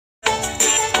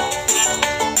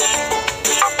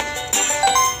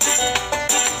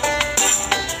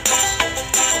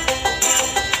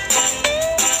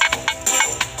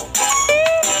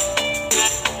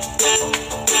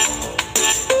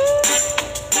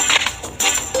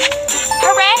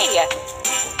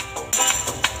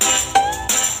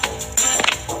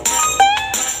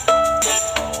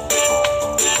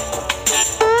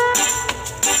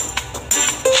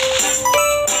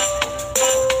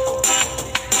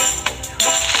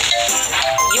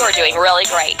You're doing really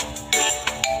great.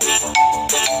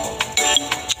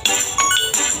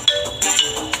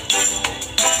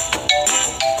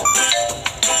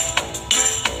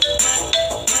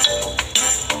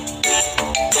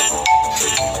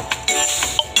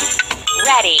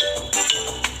 Ready.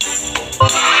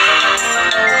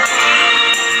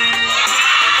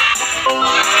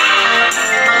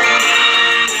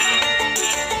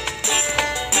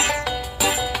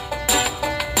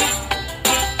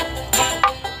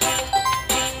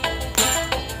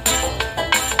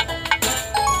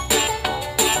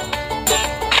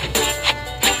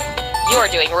 You're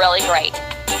doing really great.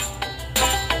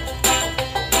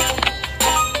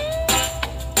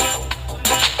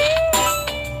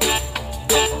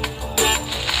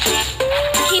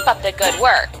 Keep up the good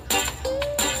work.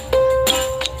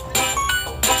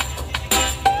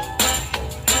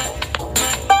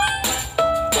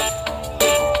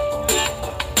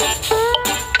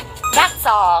 That's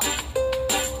all.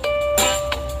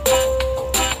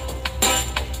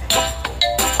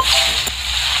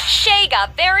 Shay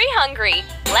got very hungry.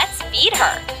 Let's feed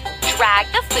her. Drag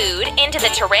the food into the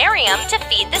terrarium to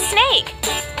feed the snake.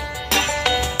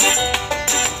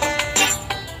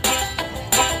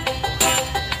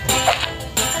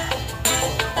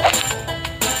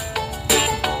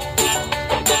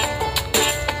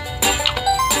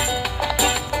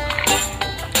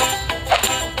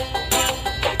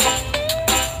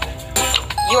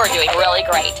 You're doing really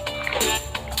great.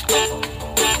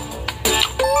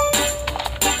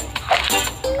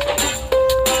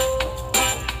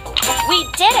 We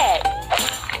did it!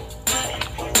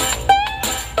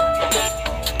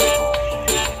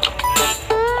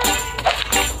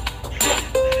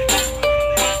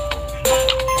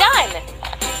 Done!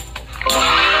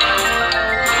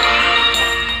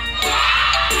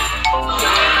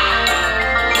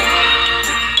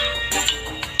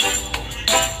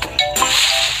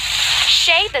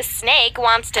 Shay the snake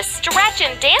wants to stretch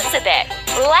and dance a bit.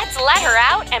 Let's let her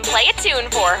out and play a tune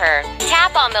for her.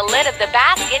 Tap on the lid of the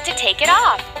basket to take it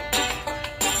off.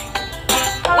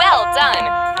 Well done!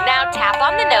 Now tap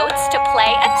on the notes to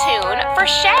play a tune for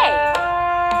Shay.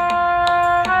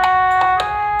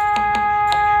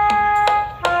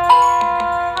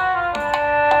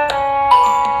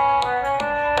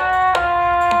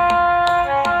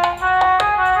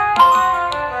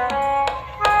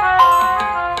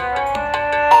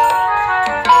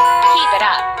 Keep it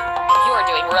up. You're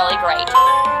doing really great.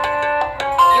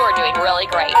 You're doing really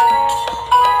great.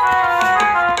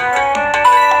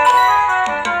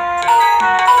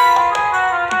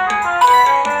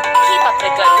 Keep up the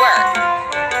good work.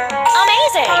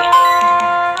 Amazing!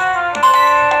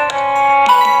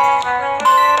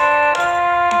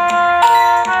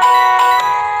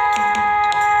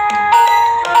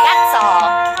 That's all.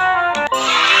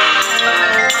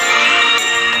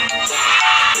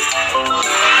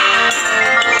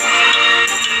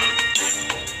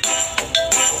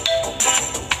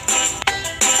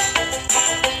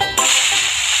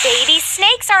 Baby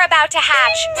snakes are about to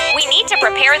hatch. We need to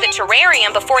prepare the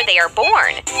terrarium before they are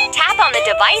born. Tap on the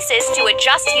devices to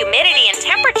adjust humidity and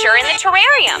temperature in the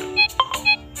terrarium.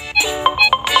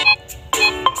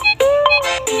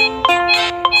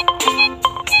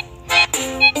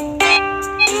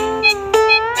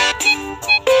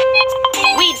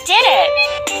 We did it!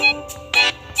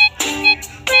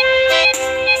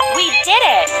 We did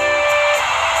it!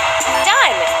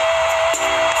 Done!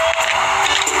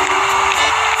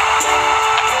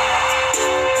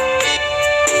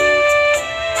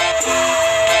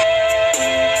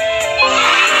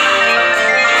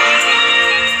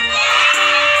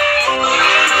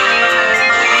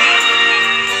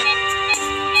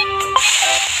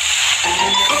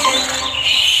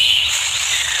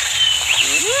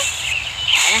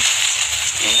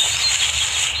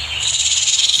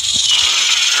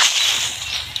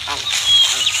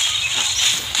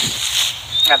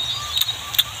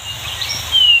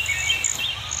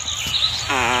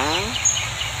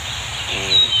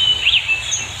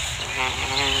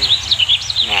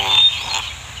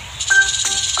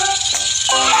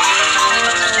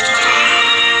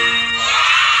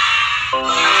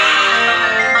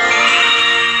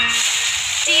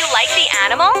 Do you like the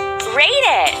animal? Rate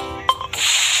it!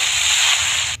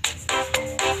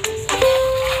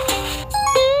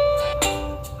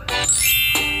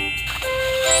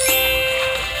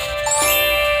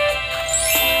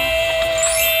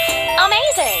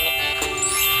 Amazing!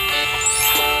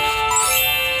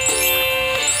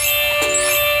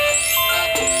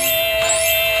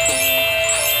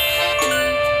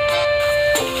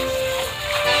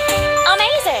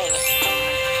 Amazing!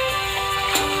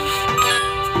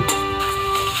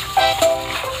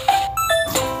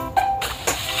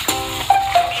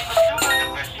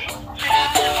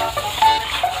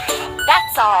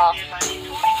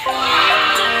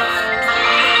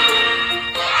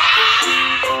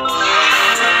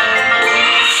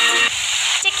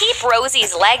 keep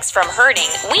Rosie's legs from hurting,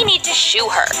 we need to shoe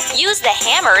her. Use the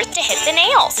hammer to hit the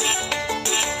nails.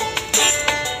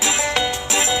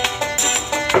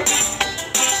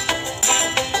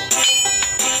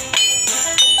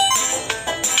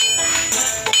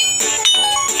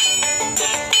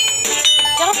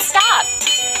 Don't stop.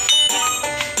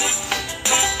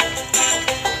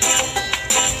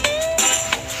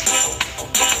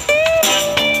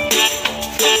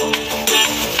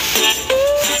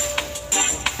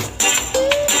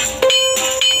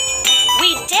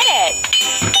 We did it!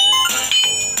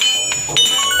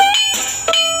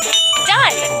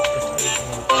 Done!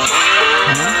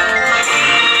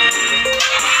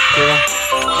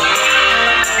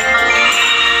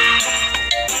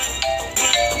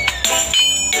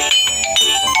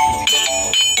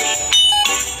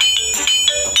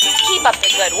 Keep up the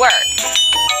good work.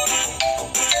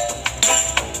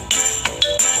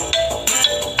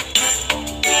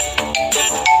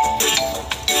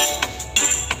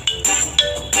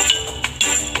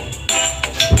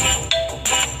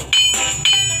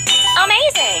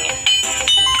 Amazing!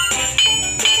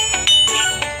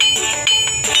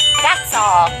 That's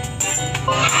all.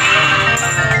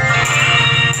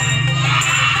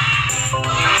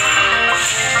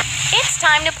 It's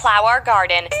time to plow our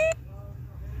garden.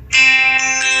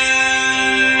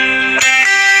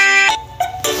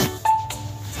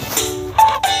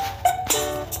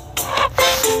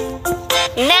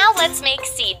 Now let's make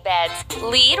seed beds.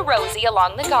 Lead Rosie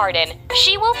along the garden.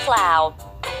 She will plow.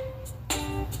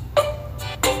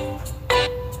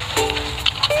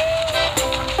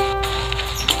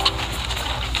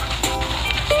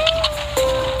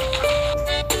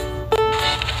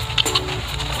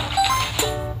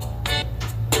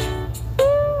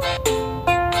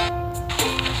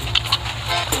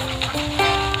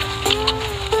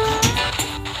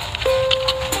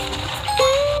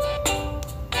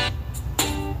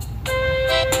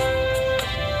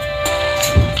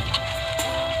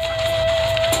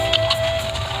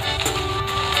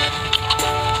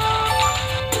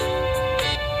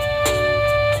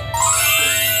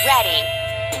 Ready.